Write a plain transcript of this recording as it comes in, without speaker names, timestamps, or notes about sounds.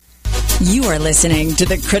You are listening to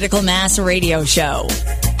the Critical Mass Radio Show,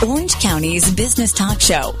 Orange County's business talk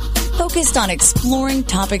show, focused on exploring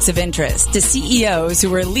topics of interest to CEOs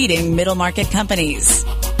who are leading middle market companies.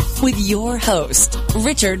 With your host,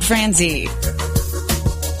 Richard Franzi.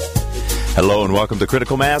 Hello and welcome to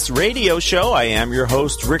Critical Mass Radio Show. I am your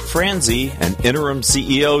host, Rick Franzi. An interim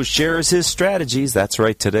CEO shares his strategies. That's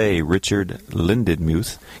right. Today, Richard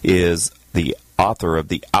Lindenmuth is the author of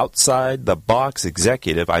The Outside the Box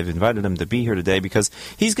Executive. I've invited him to be here today because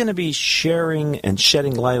he's going to be sharing and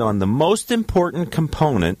shedding light on the most important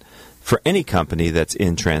component for any company that's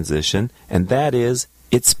in transition, and that is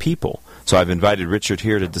its people. So I've invited Richard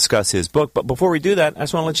here to discuss his book. But before we do that, I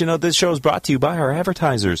just want to let you know this show is brought to you by our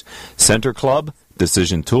advertisers, Center Club,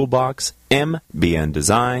 Decision Toolbox, MBN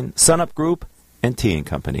Design, Sunup Group, and Tea &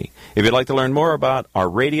 Company. If you'd like to learn more about our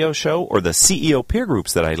radio show or the CEO peer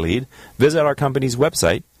groups that I lead, visit our company's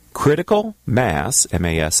website, Critical Mass,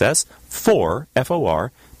 M-A-S-S, for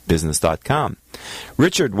F-O-R, business.com.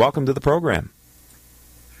 Richard, welcome to the program.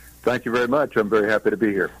 Thank you very much. I'm very happy to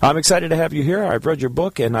be here. I'm excited to have you here. I've read your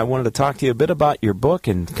book, and I wanted to talk to you a bit about your book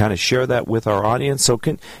and kind of share that with our audience. So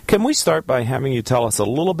can we start by having you tell us a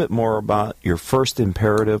little bit more about your first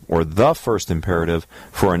imperative, or the first imperative,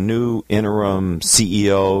 for a new interim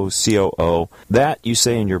CEO, COO? That, you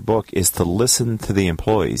say in your book, is to listen to the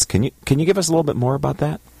employees. Can you give us a little bit more about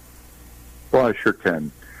that? Well, I sure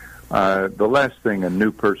can. The last thing a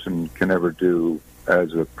new person can ever do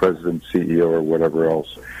as a president, CEO, or whatever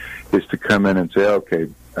else is to come in and say, okay,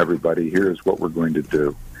 everybody, here's what we're going to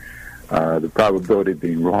do. The probability of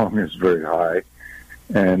being wrong is very high,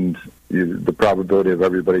 and the probability of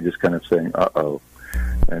everybody just kind of saying, uh-oh,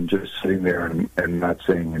 and just sitting there and not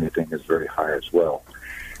saying anything is very high as well.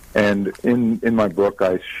 And in my book,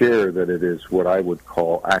 I share that it is what I would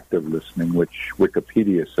call active listening, which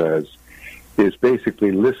Wikipedia says is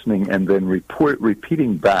basically listening and then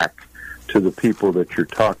repeating back to the people that you're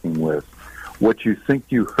talking with what you think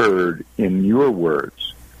you heard in your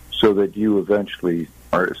words, so that you eventually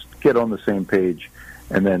get on the same page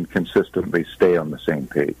and then consistently stay on the same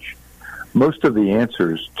page. Most of the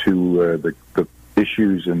answers to the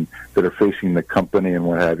issues that are facing the company and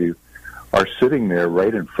what have you are sitting there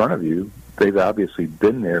right in front of you. They've obviously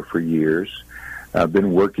been there for years,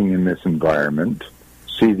 been working in this environment,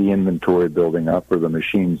 see the inventory building up, or the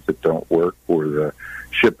machines that don't work, or the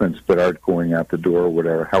shipments that aren't going out the door,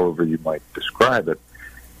 whatever, however you might describe it.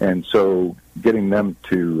 And so getting them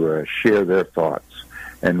to share their thoughts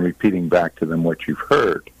and repeating back to them what you've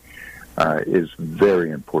heard is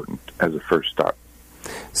very important as a first step.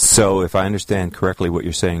 So if I understand correctly, what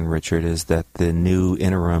you're saying, Richard, is that the new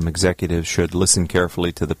interim executive should listen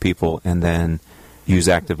carefully to the people and then use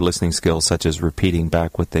active listening skills such as repeating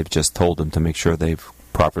back what they've just told them to make sure they've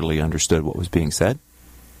properly understood what was being said?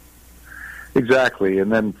 Exactly.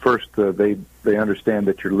 And then first, they understand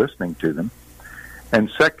that you're listening to them. And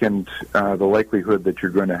second, the likelihood that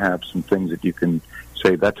you're going to have some things that you can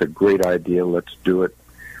say, that's a great idea, let's do it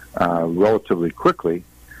relatively quickly,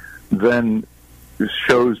 then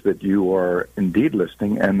shows that you are indeed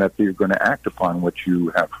listening and that you're going to act upon what you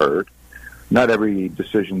have heard. Not every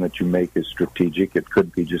decision that you make is strategic. It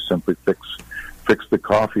could be just simply fix the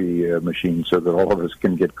coffee machine so that all of us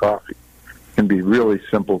can get coffee. It can be really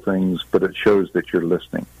simple things, but it shows that you're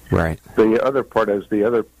listening. Right. The other part, as the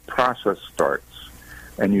other process starts,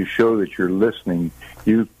 and you show that you're listening,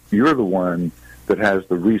 you're the one that has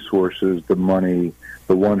the resources, the money,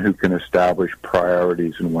 the one who can establish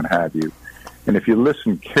priorities and what have you. And if you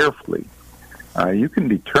listen carefully, you can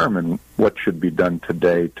determine what should be done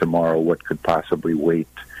today, tomorrow, what could possibly wait,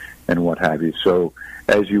 and what have you. So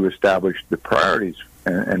as you establish the priorities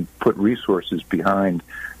and put resources behind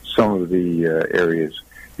some of the areas,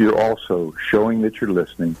 you're also showing that you're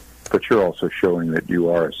listening, but you're also showing that you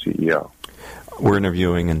are a CEO. We're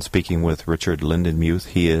interviewing and speaking with Richard Lindenmuth.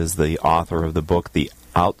 He is the author of the book, The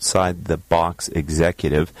Outside the Box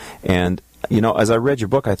Executive. And, you know, as I read your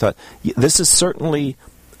book, I thought, this is certainly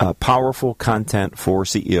powerful content for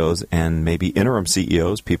CEOs and maybe interim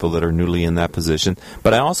CEOs, people that are newly in that position.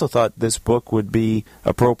 But I also thought this book would be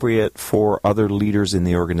appropriate for other leaders in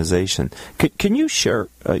the organization. Can you share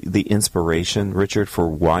the inspiration, Richard, for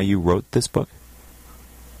why you wrote this book?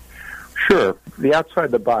 Sure. The outside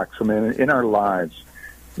the box. I mean, in our lives,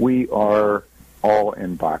 we are all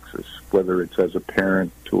in boxes, whether it's as a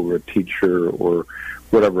parent or a teacher or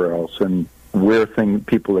whatever else, and where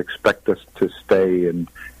people expect us to stay and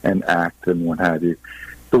act and what have you.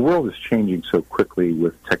 The world is changing so quickly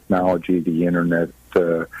with technology, the internet,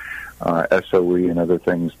 SOE and other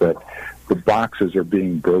things, that the boxes are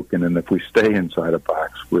being broken, and if we stay inside a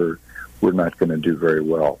box, we're not going to do very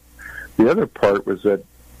well. The other part was that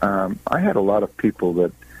I had a lot of people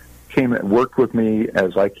that came and worked with me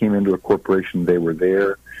as I came into a corporation. They were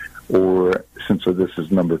there, or since this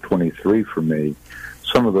is number 23 for me,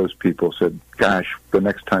 some of those people said, gosh, the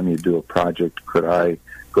next time you do a project, could I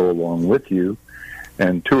go along with you?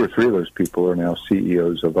 And 2 or 3 of those people are now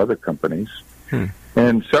CEOs of other companies.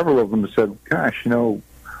 And several of them said, gosh,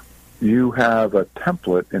 you have a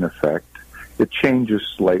template in effect. It changes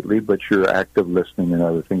slightly, but you're active listening and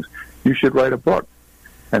other things. You should write a book.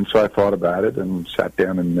 And so I thought about it and sat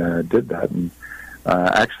down and did that. And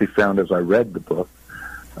actually found as I read the book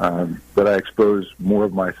that I exposed more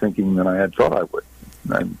of my thinking than I had thought I would.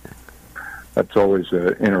 And that's always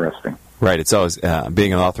interesting. Right. It's always,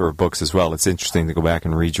 being an author of books as well, it's interesting to go back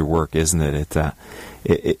and read your work, isn't it?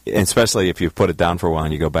 Especially if you've put it down for a while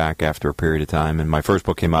and you go back after a period of time. And my first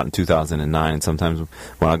book came out in 2009, and sometimes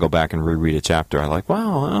when I go back and reread a chapter, I'm like,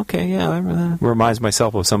 wow, okay, yeah, that reminds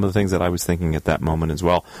myself of some of the things that I was thinking at that moment as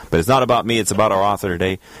well. But it's not about me, it's about our author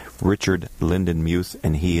today, Richard Lindenmuth,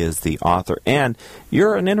 and he is the author. And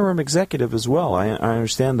you're an interim executive as well. I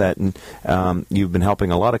understand that. And you've been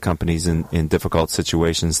helping a lot of companies in difficult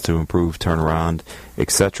situations to improve, turnaround,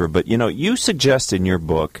 etc. But, you suggest in your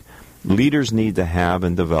book, leaders need to have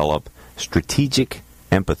and develop strategic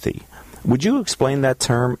empathy. Would you explain that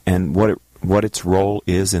term and what its role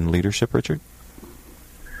is in leadership, Richard?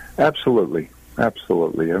 Absolutely.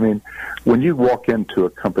 Absolutely. I mean, when you walk into a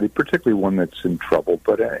company, particularly one that's in trouble,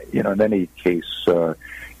 but, in any case,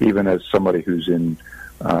 even as somebody who's in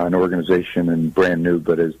an organization and brand new,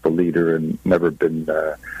 but as the leader and never been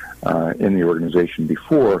in the organization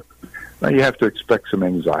before, you have to expect some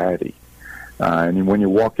anxiety. And when you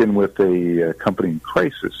walk in with a company in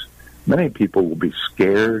crisis, many people will be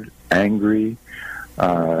scared, angry.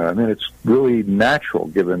 It's really natural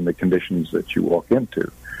given the conditions that you walk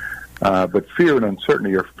into. But fear and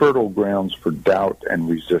uncertainty are fertile grounds for doubt and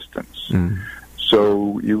resistance.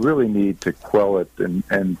 So you really need to quell it,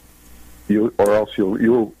 or else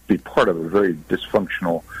you'll be part of a very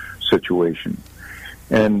dysfunctional situation.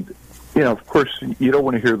 And of course, you don't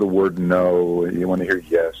want to hear the word no. You want to hear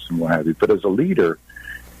yes and what have you. But as a leader,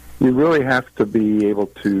 you really have to be able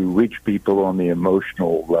to reach people on the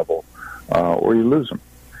emotional level, or you lose them.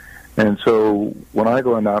 And so when I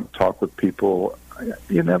go out and talk with people,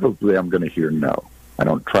 inevitably I'm going to hear no. I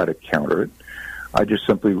don't try to counter it. I just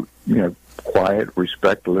simply, quiet,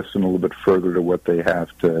 respect, listen a little bit further to what they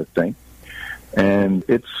have to think. And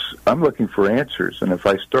I'm looking for answers. And if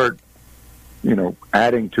I start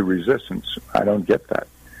adding to resistance, I don't get that.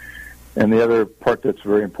 And the other part that's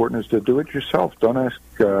very important is to do it yourself. Don't ask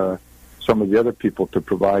some of the other people to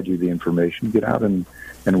provide you the information. Get out and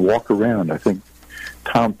walk around. I think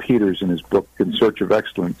Tom Peters, in his book In Search of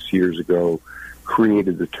Excellence years ago,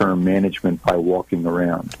 created the term management by walking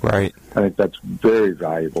around. Right. I think that's very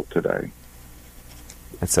valuable today.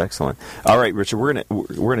 That's excellent. All right, Richard, we're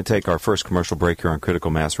gonna take our first commercial break here on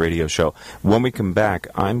Critical Mass Radio Show. When we come back,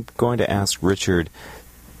 I'm going to ask Richard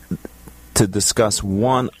to discuss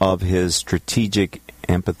one of his strategic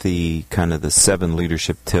empathy, kind of the 7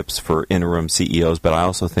 leadership tips for interim CEOs, but I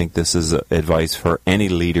also think this is advice for any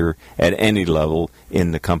leader at any level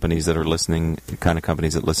in the companies that are listening, the kind of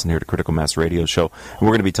companies that listen here to Critical Mass Radio Show. And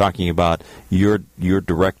we're going to be talking about your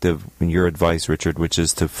directive and your advice, Richard, which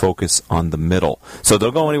is to focus on the middle. So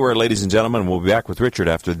don't go anywhere, ladies and gentlemen. We'll be back with Richard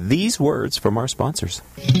after these words from our sponsors.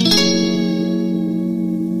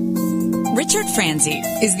 Richard Franzi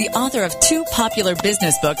is the author of 2 popular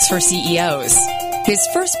business books for CEOs. His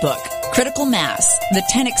first book, Critical Mass, The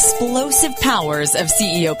 10 Explosive Powers of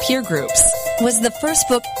CEO Peer Groups, was the first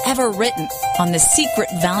book ever written on the secret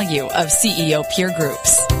value of CEO peer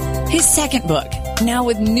groups. His second book, now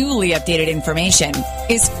with newly updated information,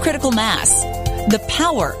 is Critical Mass, The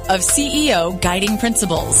Power of CEO Guiding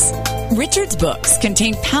Principles. Richard's books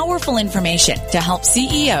contain powerful information to help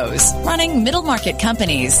CEOs running middle-market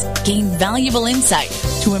companies gain valuable insight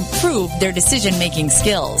to improve their decision-making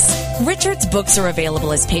skills. Richard's books are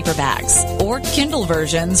available as paperbacks or Kindle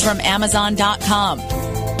versions from Amazon.com.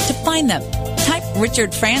 To find them, type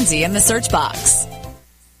Richard Franzi in the search box.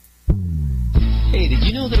 Hey, did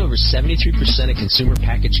you know that over 73% of consumer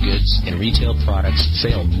packaged goods and retail products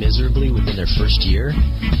fail miserably within their first year?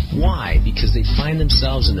 Why? Because they find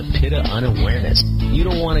themselves in the pit of unawareness. You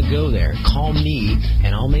don't want to go there. Call me,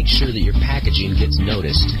 and I'll make sure that your packaging gets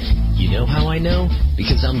noticed. You know how I know?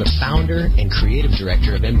 Because I'm the founder and creative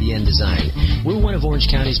director of MBN Design. We're one of Orange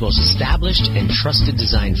County's most established and trusted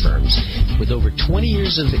design firms. With over 20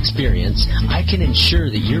 years of experience, I can ensure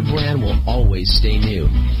that your brand will always stay new.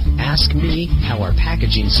 Ask me how our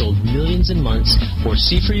packaging sold millions in months, or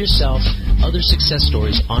see for yourself other success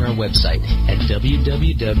stories on our website at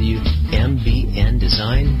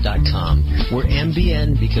www.mbndesign.com. We're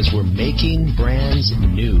MBN because we're making brands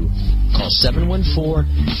new. Call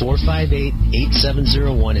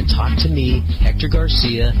 714-458-8701 and talk to me, Hector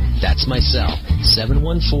Garcia. That's my cell,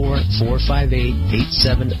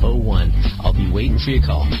 714-458-8701. I'll be waiting for your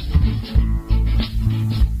call.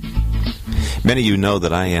 Many of you know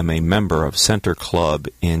that I am a member of Center Club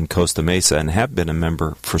in Costa Mesa and have been a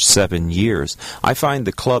member for 7 years. I find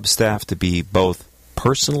the club staff to be both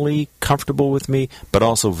personally comfortable with me, but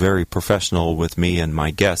also very professional with me and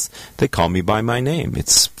my guests. They call me by my name.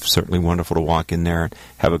 It's certainly wonderful to walk in there and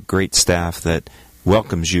have a great staff that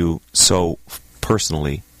welcomes you so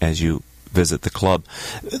personally as you visit the club.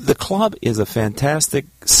 The club is a fantastic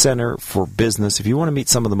center for business. If you want to meet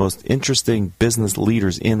some of the most interesting business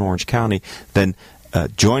leaders in Orange County, then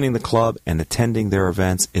joining the club and attending their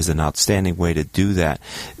events is an outstanding way to do that.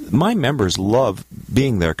 My members love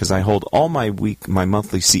being there because I hold all my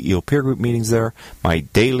monthly CEO peer group meetings there, my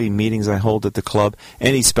daily meetings I hold at the club,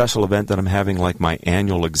 any special event that I'm having like my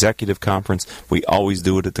annual executive conference, we always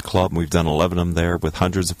do it at the club. We've done 11 of them there with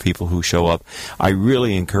hundreds of people who show up. I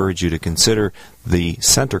really encourage you to consider the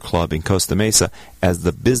Center Club in Costa Mesa as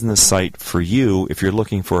the business site for you if you're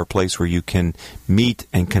looking for a place where you can meet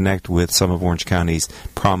and connect with some of Orange County's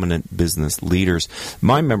prominent business leaders.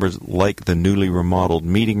 My members like the newly remodeled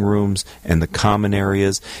meeting rooms and the common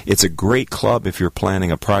areas. It's a great club if you're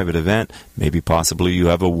planning a private event. Maybe possibly you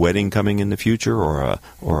have a wedding coming in the future or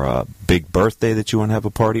a big birthday that you want to have a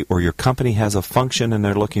party, or your company has a function and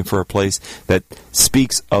they're looking for a place that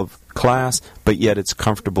speaks of class, but yet it's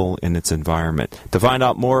comfortable in its environment. To find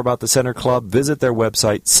out more about the Center Club, visit their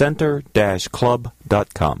website,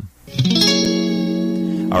 center-club.com.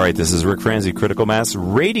 All right, this is Rick Franzi, Critical Mass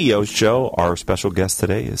Radio Show. Our special guest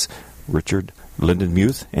today is Richard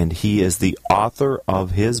Lindenmuth, and he is the author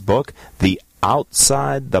of his book, The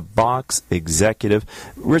Outside the Box Executive.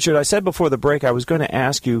 Richard, I said before the break I was going to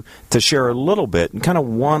ask you to share a little bit, and kind of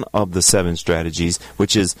one of the 7 strategies,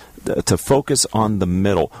 which is to focus on the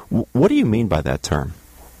middle. What do you mean by that term?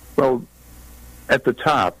 Well, at the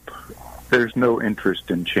top, there's no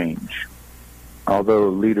interest in change. Although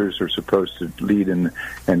leaders are supposed to lead and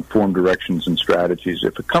form directions and strategies,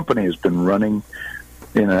 if a company has been running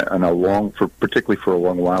particularly for a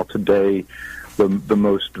long while today, the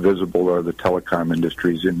most visible are the telecom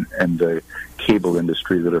industries and the cable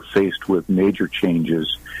industry that are faced with major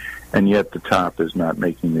changes, and yet the top is not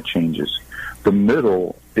making the changes. The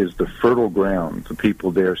middle is the fertile ground. The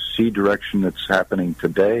people there see direction that's happening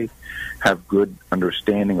today, have good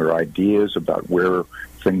understanding or ideas about where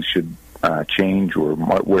things should change or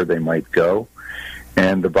where they might go.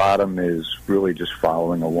 And the bottom is really just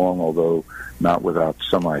following along, although not without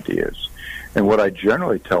some ideas. And what I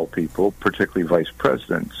generally tell people, particularly vice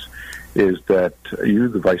presidents, is that you,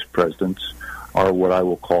 the vice presidents, are what I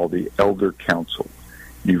will call the elder council.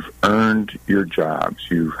 You've earned your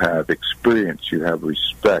jobs. You have experience. You have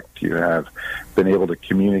respect. You have been able to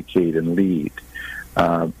communicate and lead.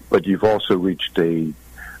 But you've also reached a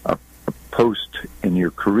post in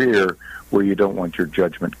your career where you don't want your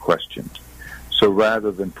judgment questioned. So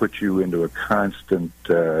rather than put you into a constant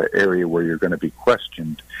area where you're going to be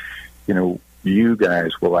questioned, you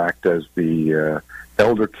guys will act as the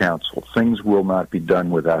elder council. Things will not be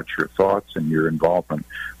done without your thoughts and your involvement,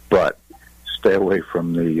 but stay away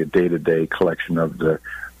from the day-to-day collection of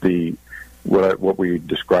what we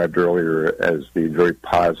described earlier as the very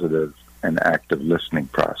positive and active listening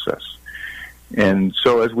process. And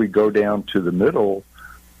so as we go down to the middle,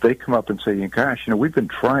 they come up and say, gosh, we've been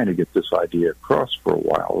trying to get this idea across for a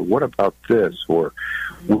while. Or what about this? Or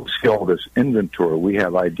we'll see all this inventory. We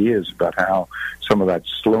have ideas about how some of that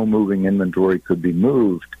slow-moving inventory could be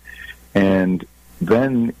moved. And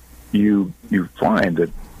then you find that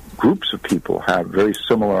groups of people have very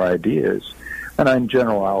similar ideas. And in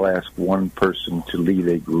general, I'll ask one person to lead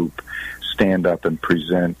a group, stand up and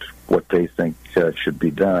present what they think should be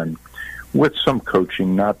done, with some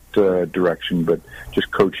coaching, not direction, but just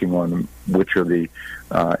coaching on which are the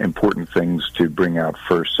important things to bring out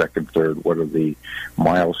first, second, third, what are the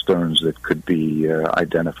milestones that could be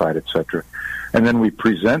identified, etc. And then we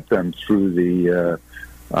present them through the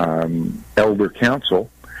elder council,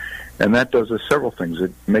 and that does several things.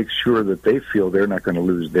 It makes sure that they feel they're not going to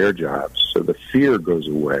lose their jobs, so the fear goes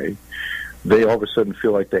away. They all of a sudden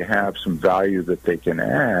feel like they have some value that they can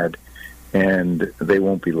add, and they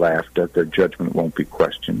won't be laughed at. Their judgment won't be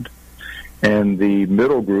questioned. And the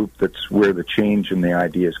middle group, that's where the change and the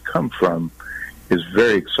ideas come from, is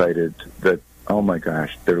very excited that, oh my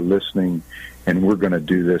gosh, they're listening and we're going to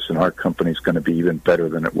do this, and our company's going to be even better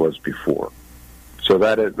than it was before. So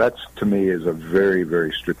that's to me is a very,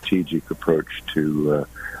 very strategic approach to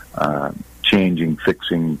changing,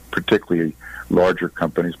 fixing, particularly larger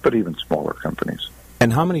companies, but even smaller companies.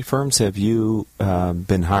 And how many firms have you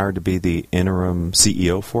been hired to be the interim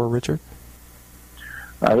CEO for, Richard?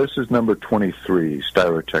 This is number 23,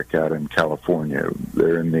 Styrotech out in California.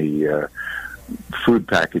 They're in the food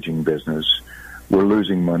packaging business. We're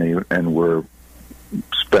losing money, and we're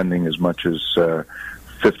spending as much as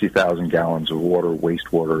 50,000 gallons of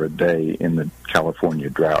wastewater a day in the California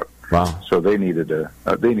drought. Wow! So they needed a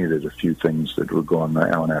few things that were going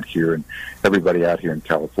on out here, and everybody out here in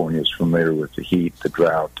California is familiar with the heat, the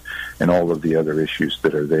drought, and all of the other issues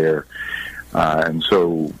that are there. And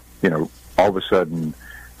so, all of a sudden,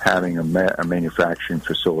 having a manufacturing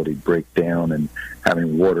facility break down and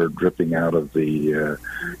having water dripping out of the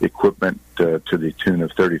equipment to the tune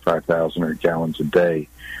of 35,000 gallons a day,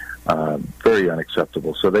 very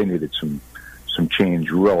unacceptable. So they needed some change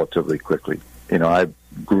relatively quickly. I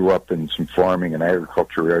grew up in some farming and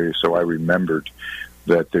agriculture areas, so I remembered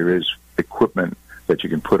that there is equipment that you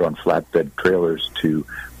can put on flatbed trailers to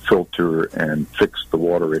filter and fix the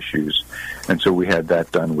water issues. And so we had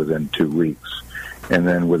that done within 2 weeks. And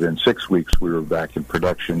then within 6 weeks, we were back in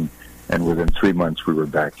production, and within 3 months, we were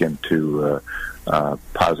back into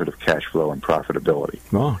positive cash flow and profitability.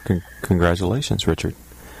 Well, congratulations, Richard.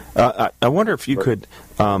 I wonder if you could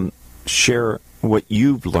share what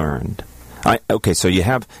you've learned. So you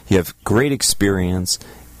have great experience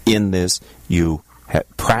in this. You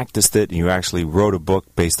practiced it, and you actually wrote a book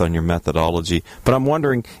based on your methodology. But I'm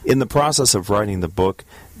wondering, in the process of writing the book,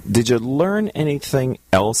 did you learn anything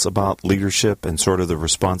else about leadership and sort of the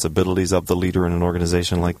responsibilities of the leader in an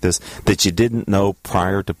organization like this that you didn't know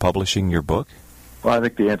prior to publishing your book? Well, I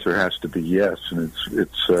think the answer has to be yes, and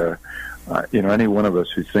it's any one of us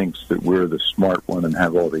who thinks that we're the smart one and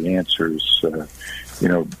have all the answers,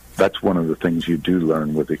 that's one of the things you do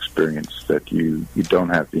learn with experience, that you don't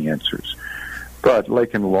have the answers. But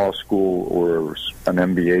like in law school or an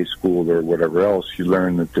MBA school or whatever else, you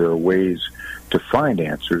learn that there are ways to find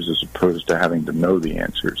answers as opposed to having to know the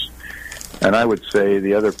answers. And I would say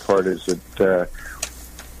the other part is that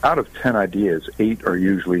out of 10 ideas, 8 are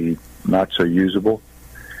usually not so usable.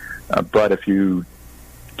 But if you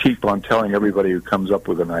keep on telling everybody who comes up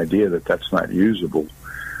with an idea that that's not usable,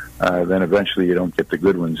 then eventually you don't get the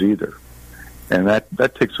good ones either. And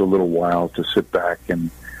that takes a little while to sit back and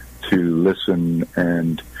to listen,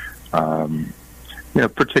 and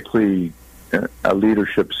particularly a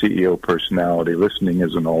leadership CEO personality, listening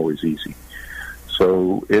isn't always easy.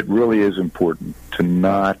 So it really is important to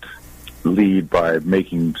not lead by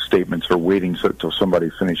making statements or waiting until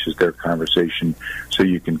somebody finishes their conversation so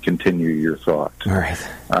you can continue your thought. All right.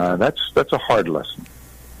 That's a hard lesson.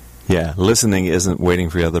 Yeah, listening isn't waiting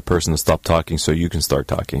for the other person to stop talking so you can start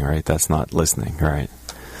talking, right? That's not listening, right?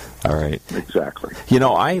 All right. Exactly.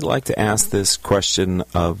 I like to ask this question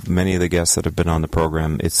of many of the guests that have been on the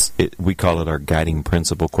program. We call it our guiding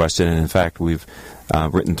principle question, and in fact, we've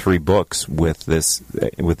written 3 books with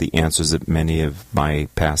the answers that many of my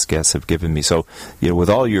past guests have given me. So,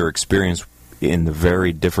 with all your experience in the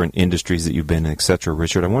very different industries that you've been in, et cetera,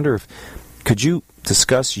 Richard, I wonder if could you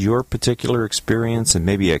discuss your particular experience and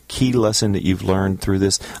maybe a key lesson that you've learned through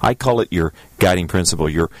this? I call it your guiding principle,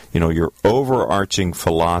 your overarching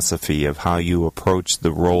philosophy of how you approach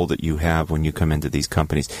the role that you have when you come into these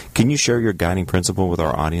companies. Can you share your guiding principle with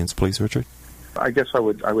our audience, please, Richard? I guess I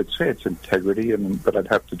would say it's integrity, but I'd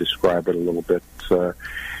have to describe it a little bit.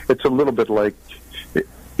 It's a little bit like,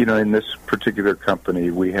 in this particular company,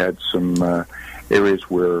 we had some areas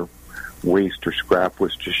where waste or scrap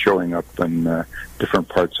was just showing up in different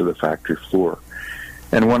parts of the factory floor.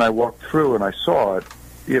 And when I walked through and I saw it,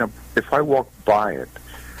 if I walked by it,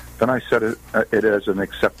 then I set it as an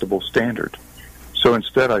acceptable standard. So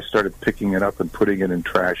instead I started picking it up and putting it in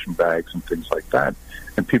trash and bags and things like that.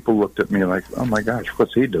 And people looked at me like, oh my gosh,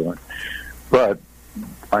 what's he doing? But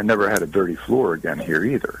I never had a dirty floor again here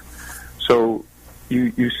either. So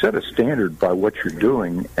you set a standard by what you're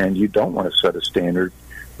doing, and you don't want to set a standard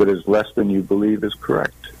that is less than you believe is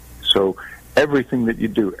correct. So everything that you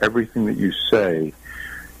do, everything that you say,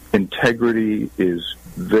 integrity is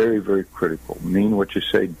very, very critical. Mean what you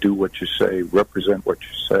say, do what you say, represent what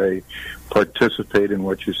you say, participate in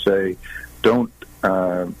what you say. Don't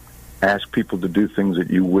ask people to do things that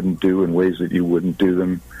you wouldn't do in ways that you wouldn't do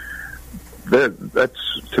them.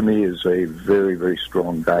 That's to me, is a very, very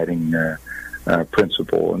strong guiding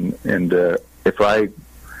principle. And if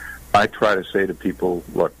I try to say to people,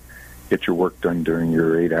 look, get your work done during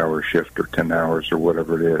your 8-hour shift or 10 hours or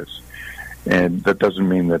whatever it is. And that doesn't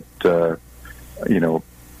mean that,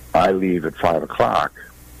 I leave at 5 o'clock.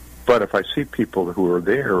 But if I see people who are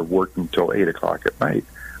there working till 8 o'clock at night,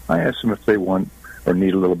 I ask them if they want or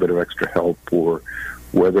need a little bit of extra help, or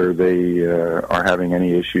whether they are having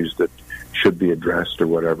any issues that should be addressed or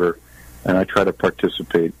whatever. And I try to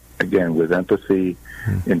participate, again, with empathy,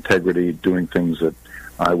 integrity, doing things that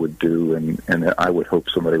I would do, and I would hope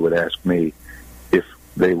somebody would ask me if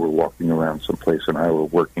they were walking around someplace and I were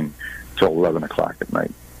working till 11 o'clock at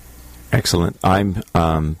night. Excellent.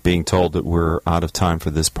 I'm being told that we're out of time for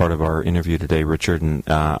this part of our interview today, Richard, and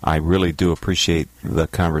I really do appreciate the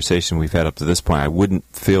conversation we've had up to this point. I wouldn't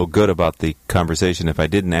feel good about the conversation if I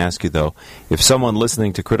didn't ask you, though, if someone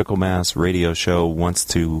listening to Critical Mass Radio Show wants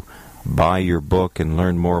to buy your book and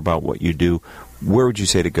learn more about what you do, where would you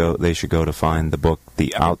say they should go to find the book,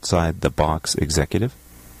 The Outside the Box Executive?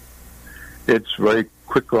 It's very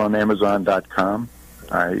quick on Amazon.com.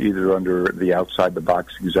 Either under the Outside the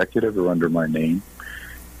Box Executive or under my name.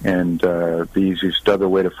 And the easiest other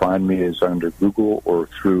way to find me is under Google or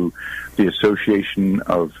through the Association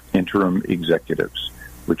of Interim Executives,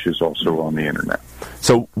 which is also on the Internet.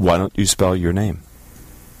 So why don't you spell your name?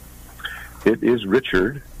 It is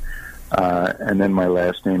Richard, and then my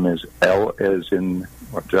last name is L as in,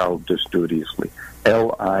 I'll just do it easily,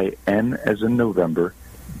 L-I-N as in November,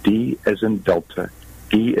 D as in Delta,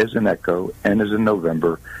 E as in Echo, N as in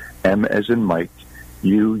November, M as in Mike,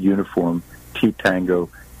 U uniform, T Tango,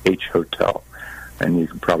 H Hotel. And you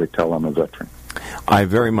can probably tell I'm a veteran. I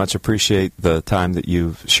very much appreciate the time that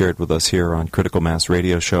you've shared with us here on Critical Mass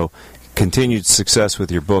Radio Show. Continued success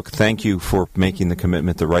with your book. Thank you for making the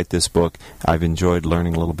commitment to write this book. I've enjoyed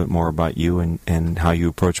learning a little bit more about you and how you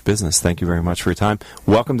approach business. Thank you very much for your time.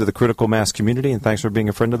 Welcome to the Critical Mass community, and thanks for being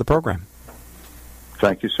a friend of the program.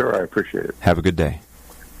 Thank you, sir. I appreciate it. Have a good day.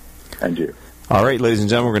 And you. All right, ladies and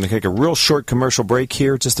gentlemen, we're going to take a real short commercial break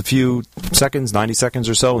here, just a few seconds, 90 seconds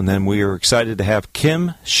or so, and then we are excited to have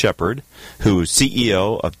Kim Shepard, who is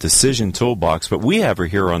CEO of Decision Toolbox. But we have her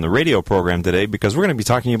here on the radio program today because we're going to be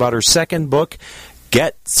talking about her second book,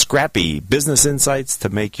 Get Scrappy, Business Insights to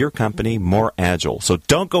Make Your Company More Agile. So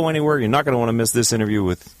don't go anywhere. You're not going to want to miss this interview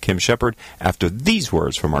with Kim Shepard after these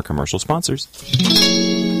words from our commercial sponsors.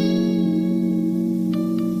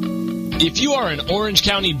 If you are an Orange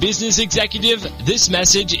County business executive, this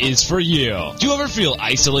message is for you. Do you ever feel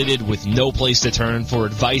isolated with no place to turn for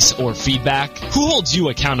advice or feedback? Who holds you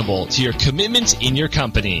accountable to your commitments in your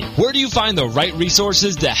company? Where do you find the right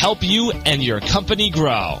resources to help you and your company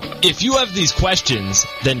grow? If you have these questions,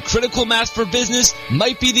 then Critical Mass for Business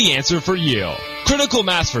might be the answer for you. Critical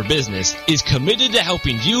Mass for Business is committed to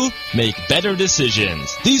helping you make better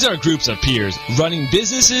decisions. These are groups of peers running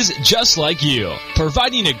businesses just like you,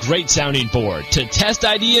 providing a great sounding board to test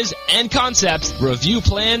ideas and concepts, review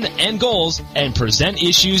plans and goals, and present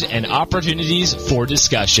issues and opportunities for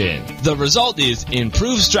discussion. The result is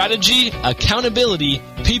improved strategy, accountability,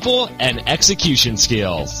 people, and execution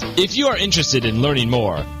skills. If you are interested in learning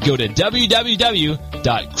more, go to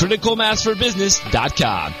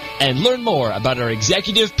www.criticalmassforbusiness.com and learn more about our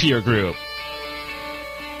executive peer group.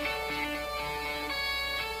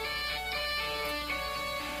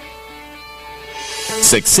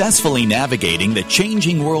 Successfully navigating the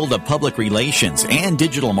changing world of public relations and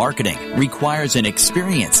digital marketing requires an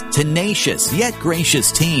experienced, tenacious, yet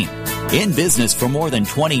gracious team. In business for more than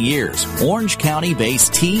 20 years, Orange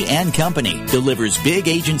County-based T & Company delivers big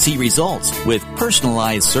agency results with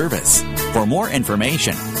personalized service. For more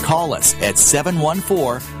information, call us at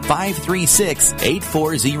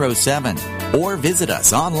 714-536-8407 or visit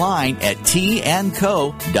us online at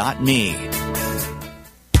tandco.me.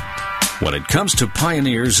 When it comes to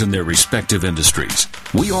pioneers in their respective industries,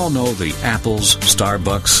 we all know the Apples,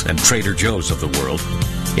 Starbucks, and Trader Joe's of the world.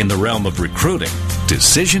 In the realm of recruiting,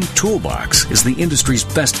 Decision Toolbox is the industry's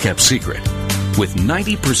best-kept secret. With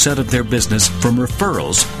 90% of their business from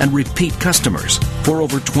referrals and repeat customers. For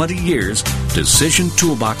over 20 years, Decision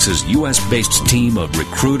Toolbox's U.S.-based team of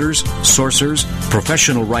recruiters, sourcers,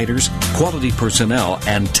 professional writers, quality personnel,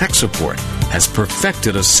 and tech support has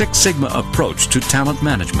perfected a Six Sigma approach to talent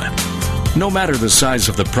management. No matter the size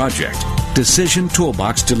of the project, Decision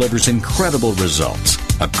Toolbox delivers incredible results.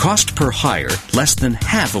 A cost per hire less than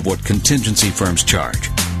half of what contingency firms charge,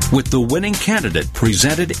 with the winning candidate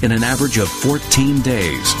presented in an average of 14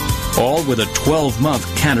 days, all with a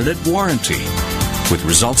 12-month candidate warranty. With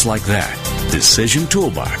results like that, Decision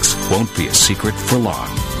Toolbox won't be a secret for long.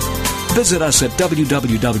 Visit us at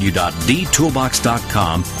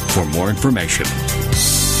www.dtoolbox.com for more information.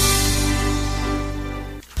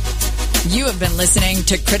 You have been listening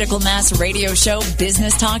to Critical Mass Radio Show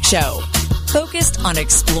Business Talk Show. focused on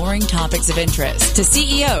exploring topics of interest to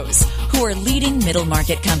CEOs who are leading middle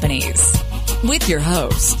market companies. With your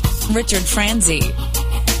host, Richard Franzi.